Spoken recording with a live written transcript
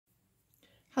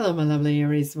Hello, my lovely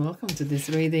Aries. Welcome to this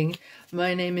reading.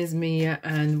 My name is Mia,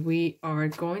 and we are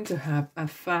going to have a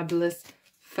fabulous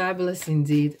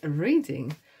indeed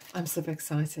reading. I'm so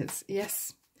excited.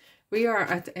 Yes, we are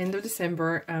at the end of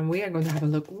December, and we are going to have a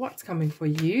look what's coming for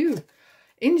you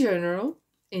in general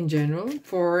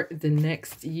for the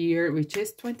next year, which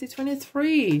is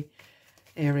 2023.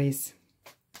 Aries.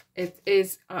 It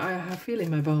is, I have a feel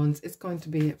in my bones, it's going to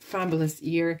be a fabulous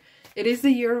year. It is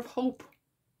the year of hope.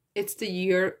 It's the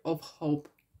year of hope.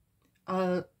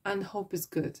 And hope is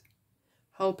good.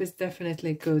 Hope is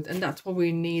definitely good. And that's what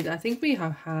we need. I think we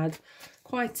have had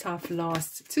quite tough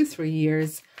last 2-3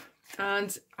 years.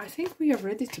 And I think we are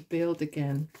ready to build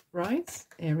again. Right?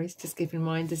 Aries, just keep in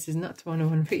mind this is not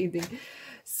one-on-one reading.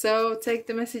 So take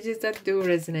the messages that do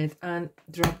resonate and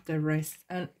drop the rest.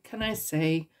 And can I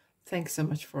say thanks so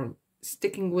much for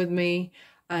sticking with me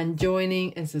and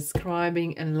joining and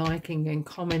subscribing and liking and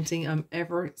commenting. I'm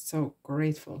ever so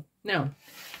grateful. Now,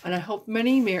 and I hope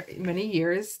many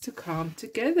years to come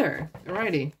together.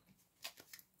 Alrighty.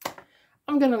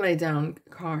 I'm going to lay down a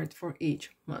card for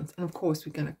each month. And of course,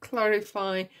 we're going to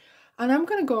clarify. And I'm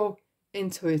going to go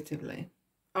intuitively.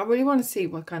 I really want to see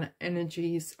what kind of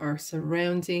energies are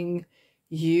surrounding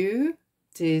you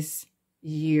this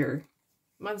year.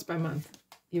 Month by month.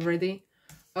 You ready?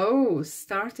 Oh,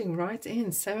 starting right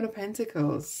in 7 of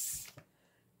Pentacles.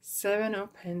 7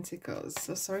 of Pentacles.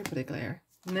 So sorry for the glare.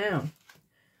 Now,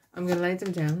 I'm going to lay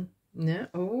them down. Now,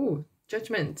 oh,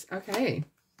 Judgment. Okay.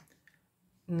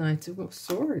 Knight of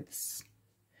Swords.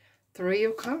 3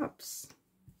 of Cups.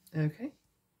 Okay.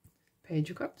 Page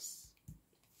of Cups.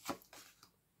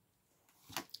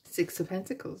 6 of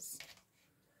Pentacles.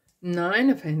 9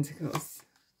 of Pentacles.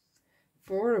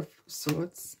 4 of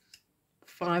Swords.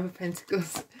 5 of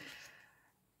Pentacles,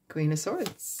 Queen of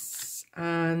Swords,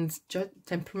 and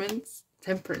Temperance,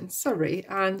 sorry,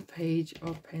 and Page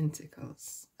of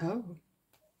Pentacles.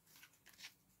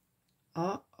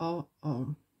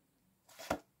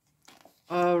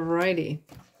 Alrighty.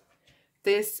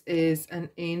 This is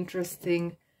an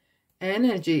interesting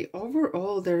energy.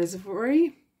 Overall, there is a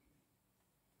very...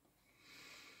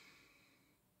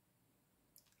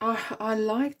 I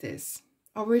like this.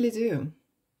 I really do.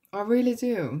 I really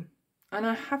do. And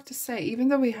I have to say, even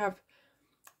though we have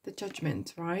the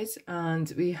Judgment, right?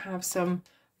 And we have some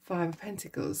 5 of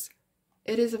Pentacles,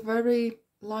 it is a very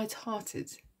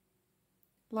light-hearted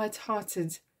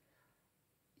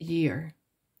year.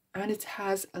 And it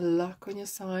has a luck on your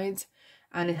side.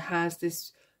 And it has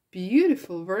this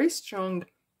beautiful, very strong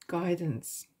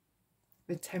guidance.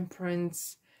 With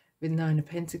Temperance, with 9 of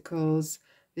Pentacles,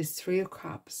 with 3 of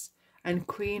Cups, and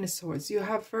Queen of Swords. You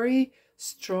have very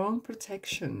strong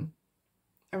protection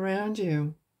around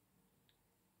you,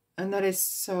 and that is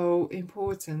so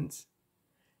important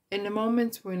in the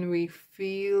moment when we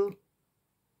feel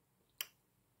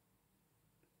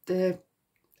I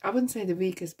wouldn't say the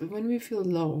weakest, but when we feel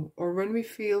low, or when we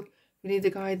feel we need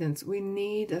the guidance, we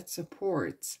need that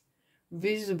support,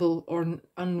 visible or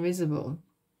invisible.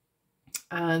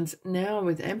 And now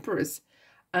with Empress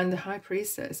and the High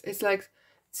Priestess, it's like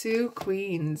 2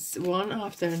 queens, one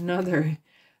after another.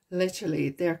 Literally,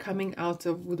 they're coming out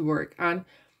of woodwork. And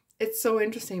it's so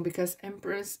interesting because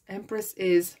Empress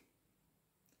is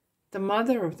the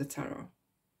mother of the tarot.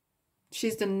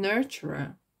 She's the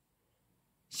nurturer.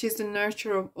 She's the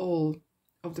nurturer of all,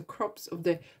 of the crops, of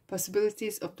the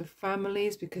possibilities, of the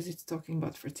families, because it's talking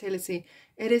about fertility.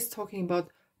 It is talking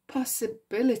about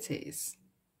possibilities.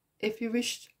 If you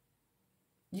wish,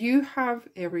 you have,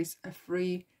 Aries, a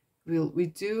free will. We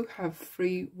do have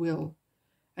free will,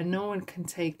 and no one can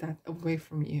take that away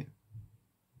from you.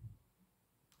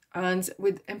 And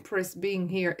with Empress being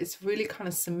here, it's really kind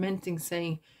of cementing,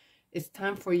 saying it's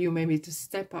time for you maybe to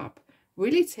step up,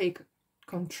 really take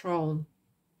control,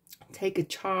 take a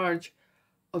charge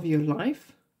of your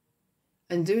life,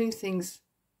 and doing things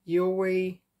your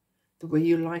way, the way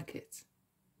you like it.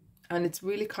 And it's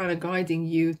really kind of guiding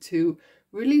you to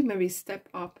really maybe step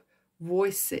up,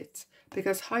 voice it.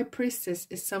 Because High Priestess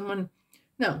is someone...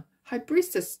 No, High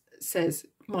Priestess says,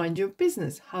 mind your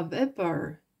business.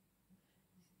 However,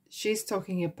 she's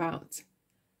talking about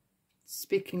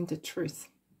speaking the truth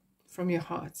from your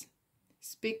heart.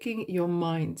 Speaking your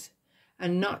mind.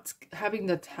 And not having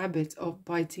that habit of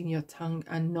biting your tongue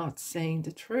and not saying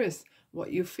the truth.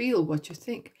 What you feel, what you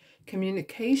think.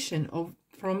 Communication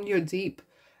from your deep...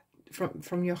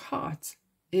 From your heart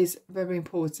is very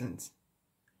important.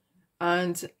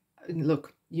 And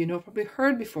look, you know, probably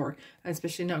heard before, and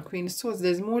especially now Queen of Swords,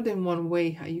 there's more than one way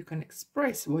how you can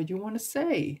express what you want to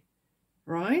say,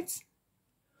 right?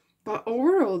 But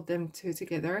overall, them two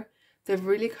together, they're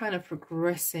really kind of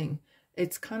progressing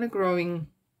It's kind of growing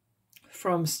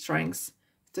from strength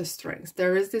to strength.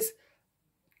 There is this,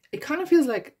 it kind of feels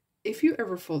like if you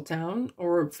ever fall down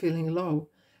or feeling low,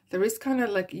 there is kind of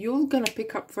like you're gonna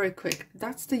pick up very quick.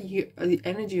 That's the year, the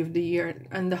energy of the year,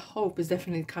 and the hope is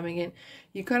definitely coming in.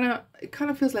 It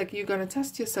kind of feels like you're gonna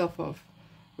test yourself off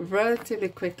relatively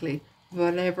quickly,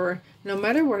 no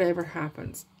matter whatever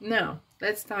happens. Now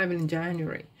let's dive in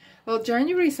January. Well,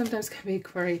 January sometimes can be a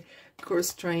very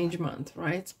strange month,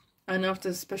 right? And after,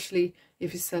 especially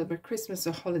if you celebrate Christmas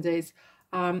or holidays,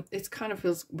 it kind of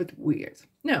feels a bit weird.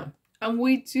 Now, and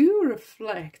we do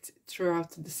reflect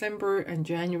throughout December and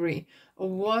January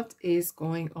on what is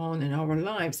going on in our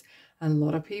lives. And a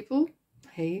lot of people,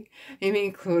 hey, me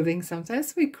including,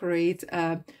 sometimes we create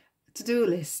a to-do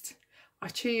list,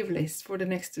 achieve list for the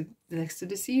next to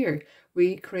this year.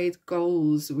 We create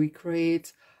goals, we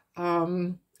create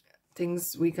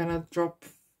things we're gonna drop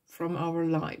from our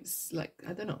lives, like,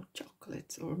 I don't know,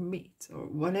 chocolate or meat or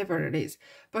whatever it is.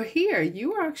 But here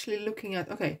you are actually looking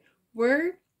at, okay,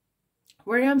 where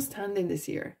I'm standing this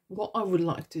year, what I would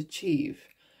like to achieve.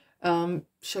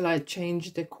 Shall I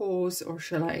change the course, or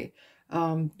shall I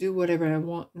do whatever I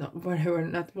want, not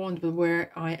want, but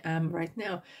where I am right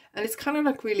now? And it's kind of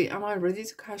like, really, am I ready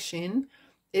to cash in?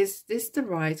 Is this the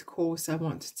right course I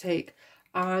want to take?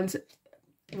 And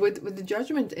with the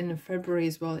judgment in February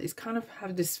as well, it's kind of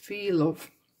have this feel of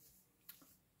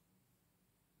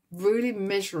really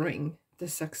measuring the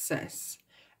success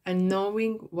and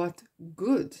knowing what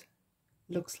good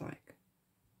looks like.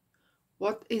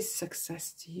 What is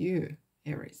success to you,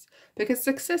 Aries? Because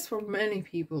success for many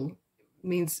people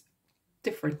means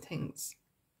different things,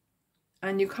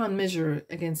 and you can't measure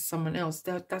against someone else.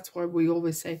 That's why we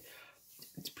always say,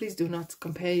 please do not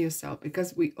compare yourself,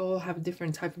 because we all have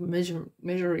different type of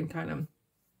measuring kind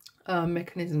of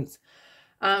mechanisms.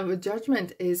 With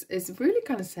judgment is really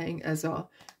kind of saying as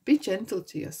well, be gentle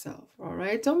to yourself, all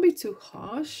right? Don't be too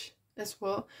harsh as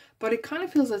well. But it kind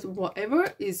of feels that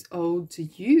whatever is owed to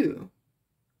you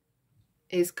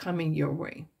is coming your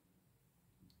way,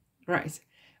 right?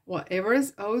 Whatever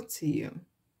is owed to you,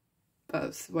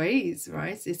 both ways,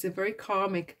 right? It's a very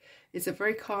karmic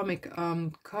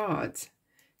card.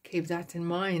 Keep that in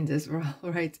mind as well,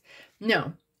 right?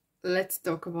 Now, let's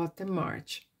talk about the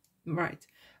March, right?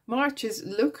 March is,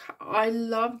 look, I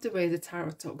love the way the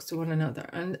tarot talks to one another,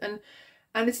 and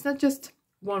it's not just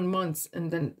 1 month and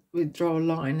then we draw a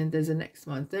line and there's a next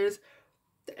month. There's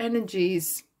the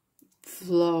energies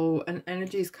flow, and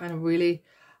energies kind of really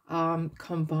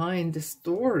combine the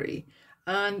story.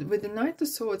 And with the Knight of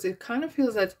Swords, it kind of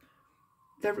feels that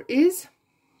there is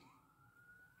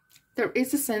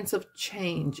a sense of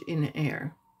change in the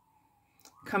air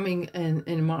coming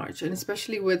in March, and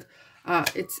especially with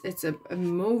it's a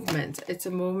movement. It's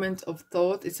a movement of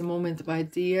thought. It's a moment of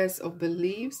ideas, of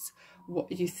beliefs,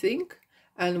 what you think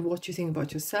and what you think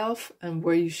about yourself and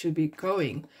where you should be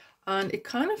going. And it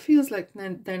kind of feels like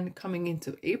then coming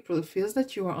into April, it feels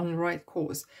that you are on the right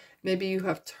course. Maybe you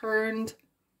have turned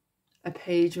a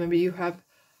page. Maybe you have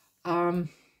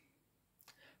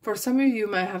for some of you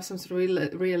might have some sort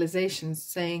of realizations,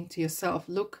 saying to yourself,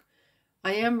 look,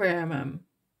 I am where I am.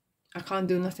 I can't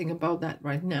do nothing about that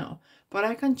right now, but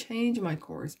I can change my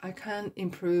course. I can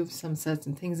improve some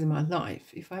certain things in my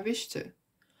life if I wish to.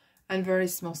 And very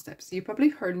small steps. You probably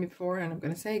heard me before, and I'm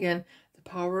going to say again, the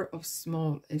power of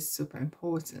small is super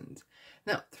important.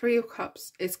 Now, Three of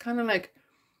Cups, it's kind of like,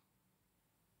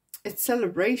 it's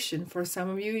celebration. For some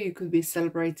of you, you could be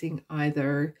celebrating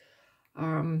either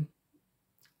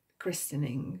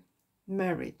christening,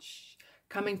 marriage,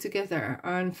 coming together,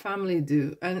 and family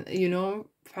do. And you know,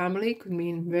 family could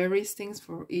mean various things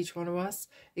for each one of us.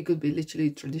 It could be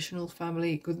literally traditional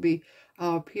family. It could be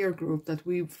our peer group that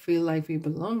we feel like we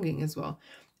belonging as well.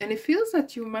 And it feels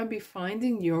that you might be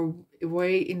finding your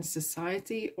way in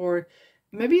society, or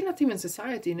maybe not even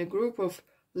society, in a group of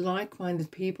like-minded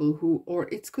people who, or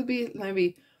it could be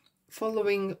maybe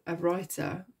following a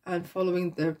writer and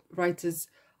following the writer's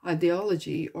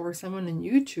ideology, or someone on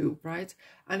YouTube, right?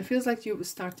 And it feels like you're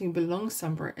starting to belong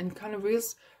somewhere, and kind of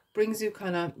brings you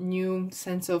kind of new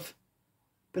sense of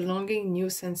belonging, new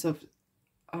sense of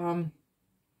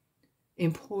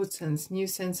importance, new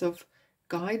sense of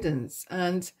guidance,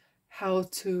 and how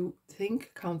to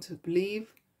think, how to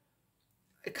believe.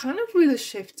 It kind of really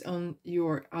shift on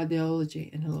your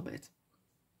ideology in a little bit.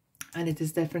 And it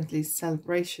is definitely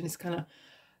celebration. It's kind of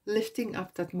lifting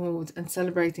up that mood and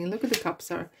celebrating. Look at the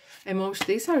cups are emotions.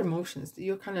 These are emotions.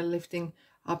 You're kind of lifting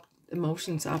up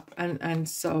emotions up. And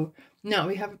so now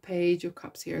we have a Page of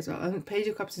Cups here as well. And Page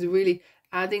of Cups is really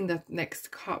adding that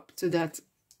next cup to that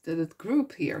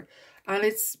group here. And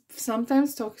it's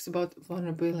sometimes talks about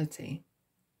vulnerability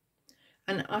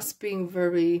and us being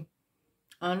very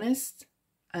honest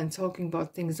and talking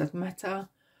about things that matter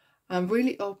and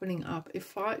really opening up.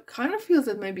 If I kind of feel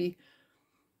that maybe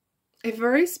a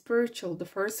very spiritual, the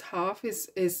first half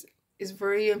is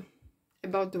very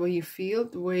about the way you feel,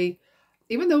 the way,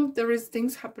 even though there is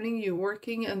things happening, you're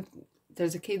working and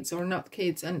there's a kids or not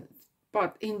kids,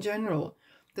 but in general,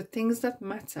 the things that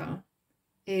matter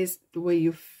is the way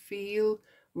you feel,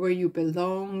 where you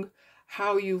belong,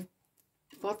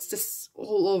 what's this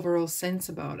whole overall sense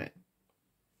about it.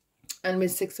 And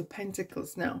with Six of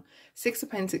Pentacles now, Six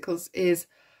of Pentacles is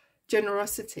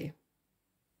generosity.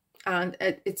 And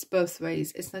it's both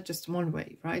ways. It's not just one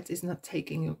way, right? It's not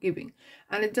taking or giving.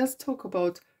 And it does talk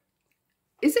about,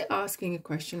 is it asking a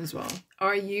question as well?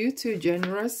 Are you too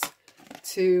generous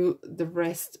to the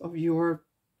rest of your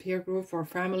peer group or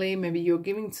family? Maybe you're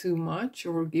giving too much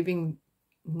or giving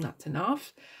not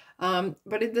enough.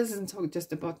 But it doesn't talk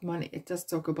just about money. It does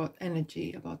talk about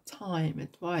energy, about time,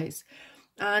 advice.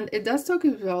 And it does talk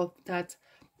as well that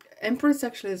Empress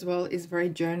actually as well is very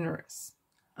generous.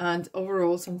 And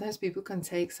overall, sometimes people can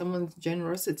take someone's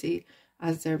generosity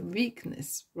as their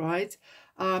weakness, right?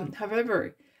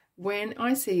 However, when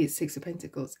I see Six of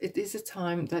Pentacles, it is a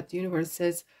time that the universe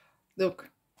says, look,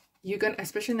 you're gonna,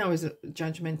 especially now is a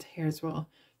judgment here as well,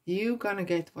 you're gonna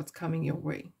get what's coming your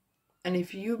way. And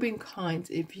if you've been kind,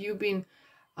 if you've been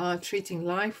treating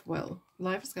life well,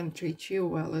 life is going to treat you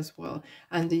well as well.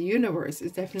 And the universe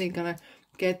is definitely going to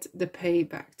get the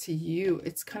payback to you.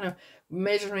 It's kind of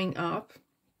measuring up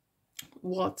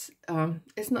what,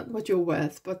 it's not what you're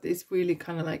worth, but it's really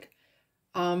kind of like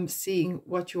seeing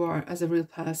what you are as a real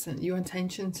person. Your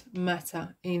intentions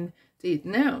matter indeed.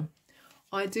 Now,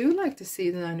 I do like to see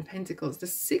the Nine of Pentacles, the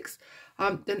six,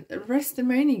 the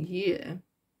remaining year.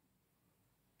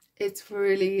 It's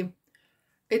really,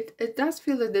 it does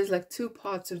feel that there's like two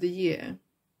parts of the year,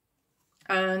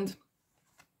 and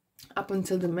up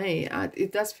until the May,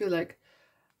 it does feel like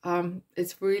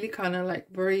it's really kind of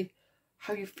like very,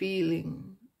 how you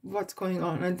feeling, what's going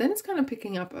on, and then it's kind of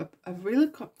picking up a really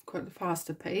quite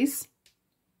faster pace.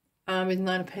 With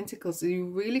Nine of Pentacles, you're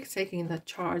really taking that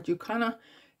charge. You're kind of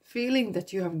feeling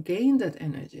that you have gained that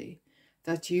energy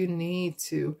that you need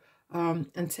to,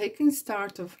 and taking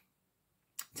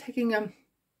a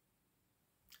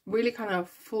really kind of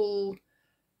full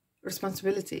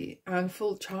responsibility and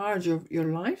full charge of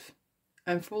your life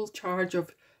and full charge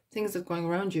of things that are going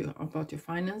around you, about your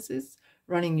finances,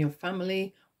 running your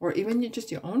family, or even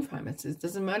just your own finances.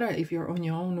 Doesn't matter if you're on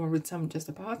your own or with just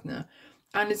a partner.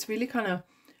 And it's really kind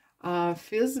of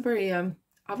feels very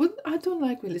I don't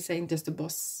like really saying just a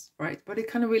boss, right? But it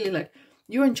kind of really like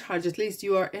you're in charge. At least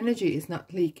your energy is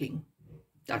not leaking.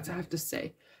 That's I have to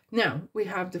say. Now, we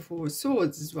have the Four of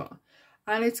Swords as well.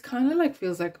 And it's kind of like,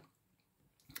 feels like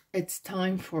it's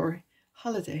time for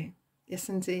holiday. Yes,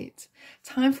 indeed.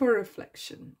 Time for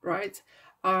reflection, right?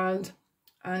 And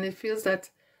it feels that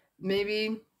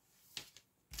maybe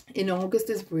in August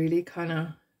is really kind of,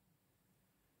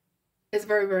 it's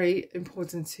very, very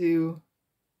important to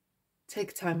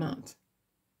take time out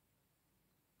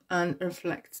and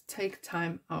reflect. Take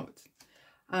time out.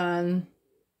 And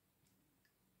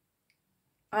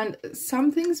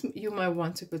some things you might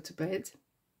want to put to bed.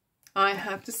 I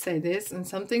have to say this. And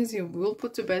some things you will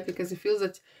put to bed because it feels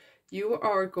that you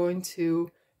are going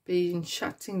to be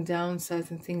shutting down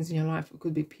certain things in your life. It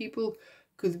could be people,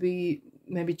 could be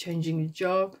maybe changing your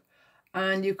job.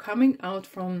 And you're coming out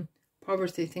from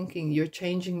poverty thinking. You're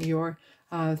changing your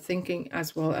thinking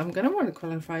as well. I'm going to want to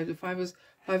qualify the Five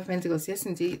of Pentacles. Yes,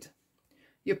 indeed.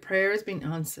 Your prayer has been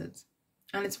answered.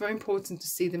 And it's very important to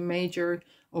see the major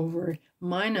over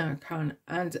minor arcana.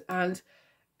 And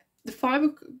the Five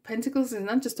of Pentacles is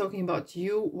not just talking about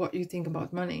you, what you think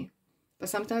about money. But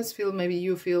sometimes maybe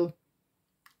you feel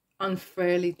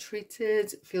unfairly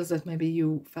treated. Feels that maybe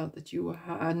you felt that you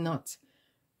had not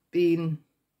been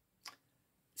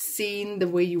seen the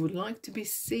way you would like to be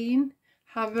seen.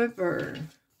 However,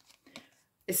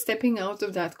 stepping out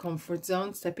of that comfort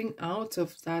zone, stepping out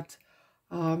of that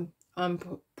I'm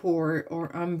poor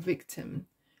or I'm victim.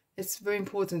 It's very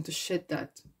important to shed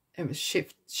that and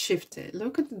shift it.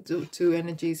 Look at the two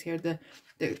energies here. The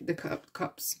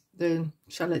cups, the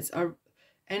chalice. Our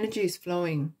energy is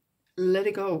flowing. Let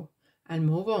it go and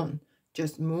move on.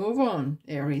 Just move on,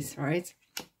 Aries, right?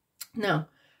 Now,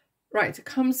 right, it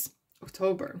comes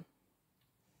October.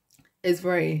 It's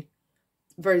very,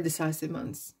 very decisive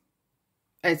months.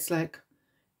 It's like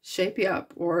shape you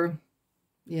up, or,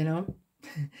 you know,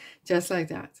 just like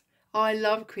that. I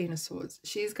love Queen of Swords.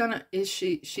 She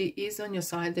is on your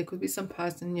side. There could be some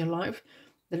person in your life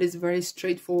that is very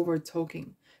straightforward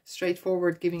talking,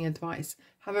 straightforward giving advice.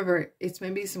 However, it's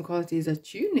maybe some qualities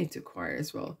that you need to acquire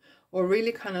as well, or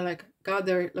really kind of like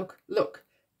gather, look,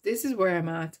 this is where I'm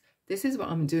at, this is what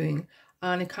I'm doing.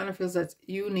 And it kind of feels that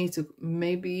you need to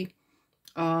maybe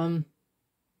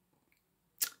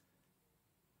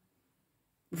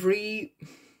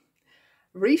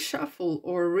reshuffle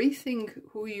or rethink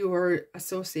who you are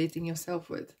associating yourself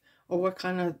with, or what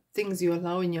kind of things you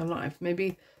allow in your life.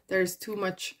 Maybe there's too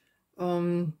much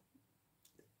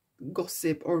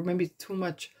gossip, or maybe too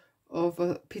much of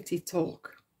a pity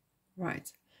talk.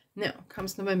 Right, now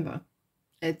comes November.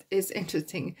 It is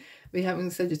interesting. We're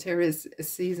having Sagittarius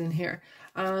season here,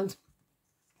 and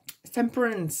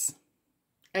temperance.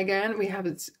 Again, we have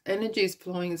its energy is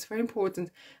flowing. It's very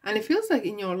important, and it feels like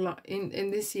in your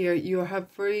in this year you have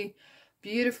very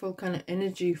beautiful kind of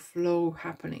energy flow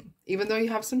happening. Even though you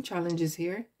have some challenges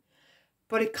here,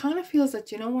 but it kind of feels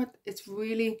that, you know what, it's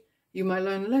really, you might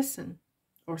learn a lesson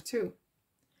or two,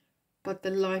 but the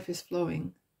life is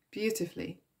flowing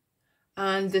beautifully.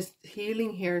 And this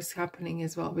healing here is happening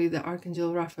as well with the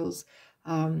Archangel Raphael's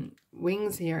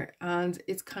wings here. And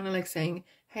it's kind of like saying,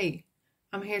 hey,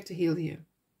 I'm here to heal you.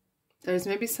 There's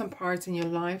maybe some parts in your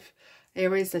life,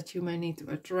 areas that you might need to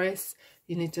address.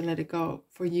 You need to let it go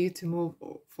for you to move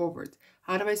forward.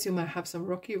 Otherwise, you might have some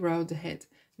rocky road ahead.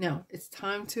 Now, it's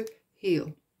time to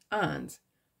heal. And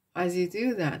as you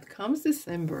do that, comes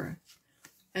December.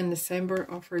 And December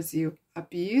offers you a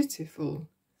beautiful,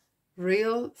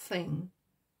 real thing.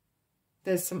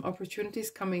 There's some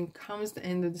opportunities coming, comes the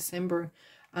end of December,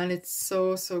 and it's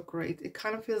so great. It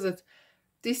kind of feels that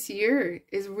this year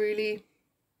is really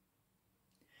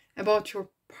about your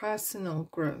personal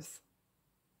growth.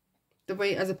 The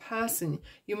way as a person,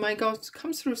 you might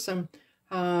come through some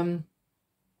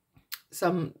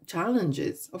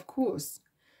challenges, of course,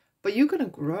 but you're gonna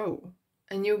grow,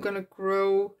 and you're gonna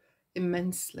grow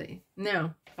immensely.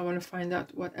 Now, I want to find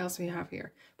out what else we have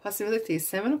here. Possibilities,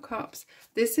 7 of Cups.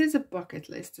 This is a bucket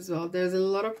list as well. There's a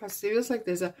lot of possibilities, like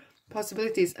there's a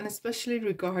possibilities, and especially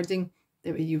regarding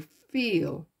the way you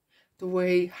feel, the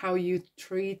way how you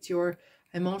treat your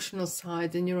emotional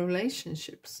side in your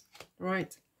relationships.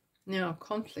 Right, now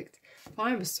conflict,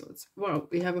 5 of Swords. Well,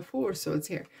 we have a 4 of Swords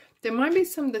here. There might be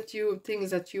some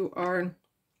things that you are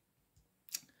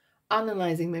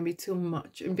analyzing maybe too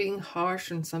much and being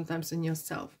harsh and sometimes on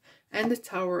yourself. And the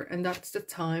Tower, and that's the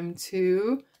time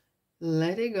to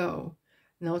let it go.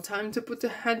 No time to put the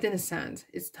head in the sand.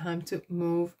 It's time to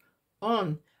move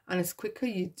on. And as quicker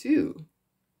you do,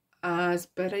 as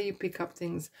better you pick up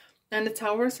things. And the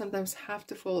Tower sometimes have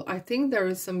to fall. I think there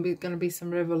is going to be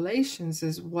some revelations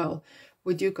as well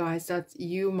with you guys, that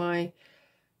you might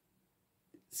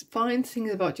find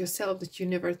things about yourself that you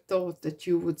never thought that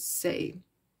you would say.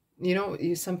 You know,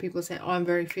 some people say, oh, I'm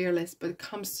very fearless, but it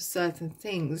comes to certain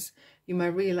things, you might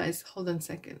realize, hold on a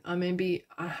second, I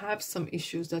have some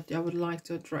issues that I would like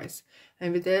to address.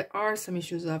 Maybe there are some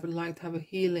issues that I would like to have a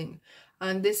healing.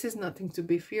 And this is nothing to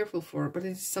be fearful for, but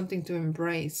it's something to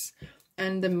embrace.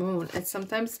 And the Moon, and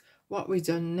sometimes what we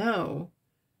don't know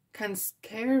can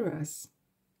scare us.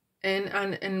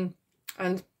 And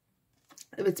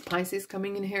with Pisces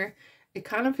coming in here, it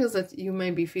kind of feels that you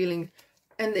may be feeling.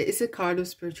 And it's a card of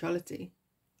spirituality.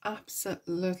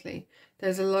 Absolutely.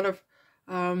 There's a lot of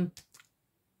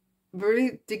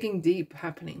very digging deep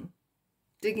happening.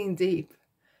 Digging deep.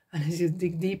 And as you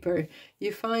dig deeper,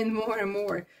 you find more and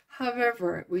more.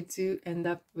 However, we do end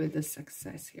up with a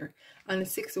success here. And the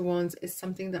 6 of Wands is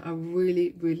something that I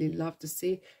really love to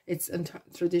see. It's a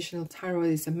traditional tarot.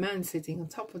 It's a man sitting on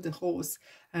top of the horse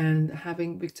and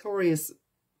having victorious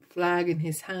flag in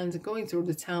his hands, going through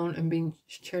the town and being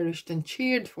cherished and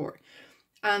cheered for.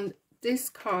 And this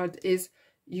card is,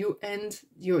 you end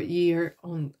your year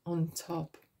on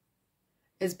top.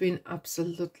 It's been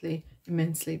absolutely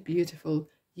immensely beautiful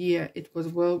year. It was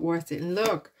well worth it. And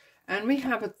look, and we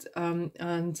have it,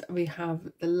 and we have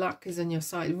the luck is on your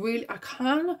side. Really, I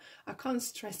can't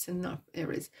stress enough,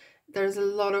 Aries, there's a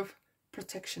lot of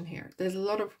protection here. There's a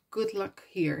lot of good luck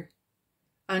here.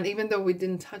 And even though we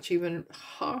didn't touch even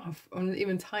half, or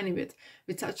even tiny bit,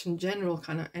 we touched in general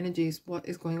kind of energies, what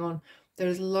is going on.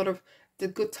 There's a lot of, the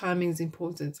good timing is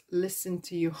important. Listen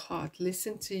to your heart.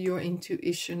 Listen to your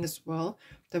intuition as well.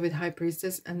 That with High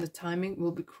Priestess, and the timing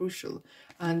will be crucial.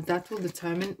 And that will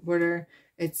determine whether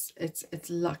it's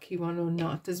lucky one or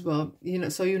not as well. You know,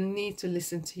 so you need to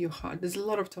listen to your heart. There's a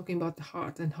lot of talking about the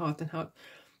heart and heart and heart.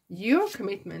 Your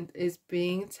commitment is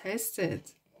being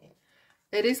tested.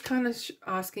 It is kind of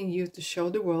asking you to show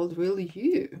the world real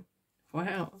you.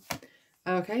 Wow.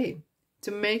 Okay.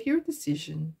 To make your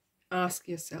decision, ask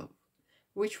yourself,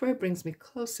 Which way brings me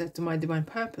closer to my divine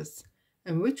purpose?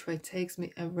 And which way takes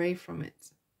me away from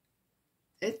it?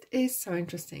 It is so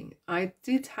interesting. I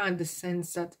did have the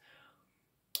sense that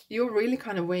you're really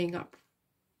kind of weighing up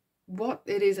what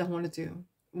it is I want to do,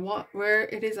 where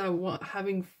it is I want,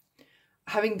 having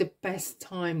the best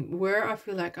time, where I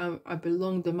feel like I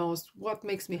belong the most, what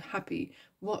makes me happy,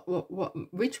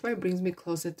 which way brings me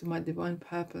closer to my divine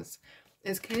purpose.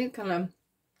 It's kind of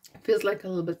feels like a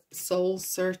little bit soul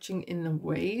searching in the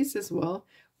ways as well.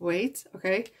 Wait,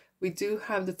 okay, we do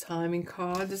have the timing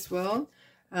card as well,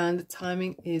 and the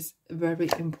timing is very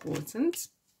important.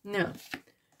 Now,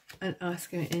 and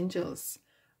asking angels.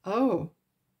 Oh,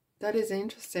 that is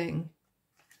interesting.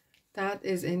 That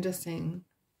is interesting.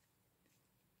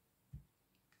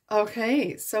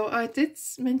 Okay, so I did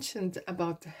mention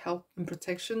about the help and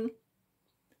protection.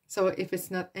 So if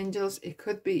it's not angels, it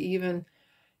could be even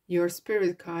your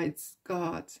spirit guides,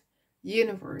 God,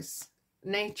 universe,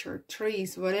 nature,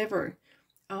 trees, whatever.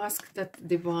 Ask that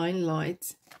divine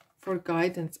light for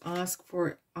guidance, ask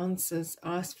for answers,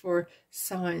 ask for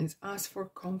signs, ask for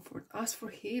comfort, ask for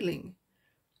healing.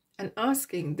 And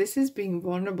asking, this is being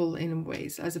vulnerable in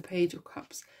ways as a Page of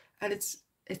Cups, and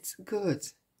it's good.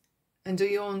 And do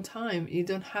your own time. You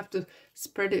don't have to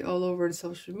spread it all over the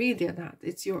social media. That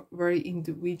it's your very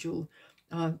individual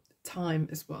time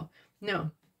as well.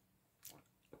 Now,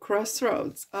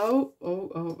 crossroads. Oh,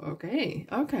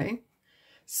 okay.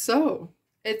 So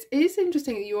it is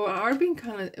interesting. You are being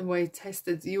kind of in a way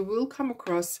tested. You will come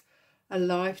across a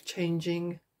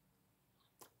life-changing,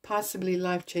 possibly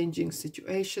life-changing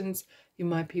situations. You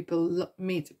might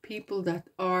meet people that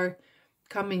are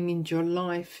coming into your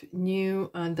life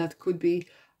new, and that could be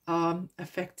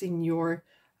affecting your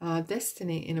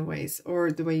destiny in a ways,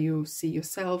 or the way you see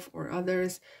yourself or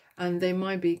others. And they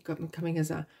might be coming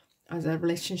as a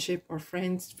relationship or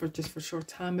friends for just for a short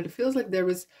time, but it feels like there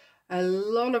is a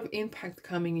lot of impact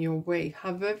coming your way.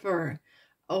 However,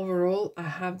 overall, I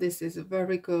have this is a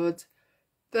very good,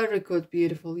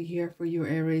 beautiful year for you,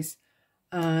 Aries,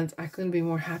 and I couldn't be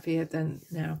more happier than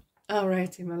now.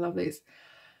 Alrighty, my lovelies.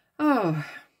 Oh,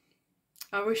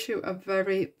 I wish you a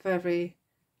very, very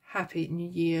happy new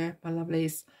year, my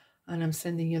lovelies, and I'm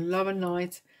sending you love and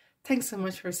light. Thanks so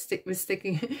much for sticking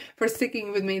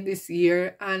with me this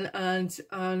year, and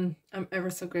I'm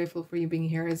ever so grateful for you being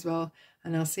here as well.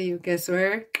 And I'll see you, guess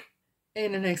where?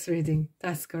 In the next reading.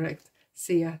 That's correct.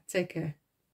 See ya. Take care.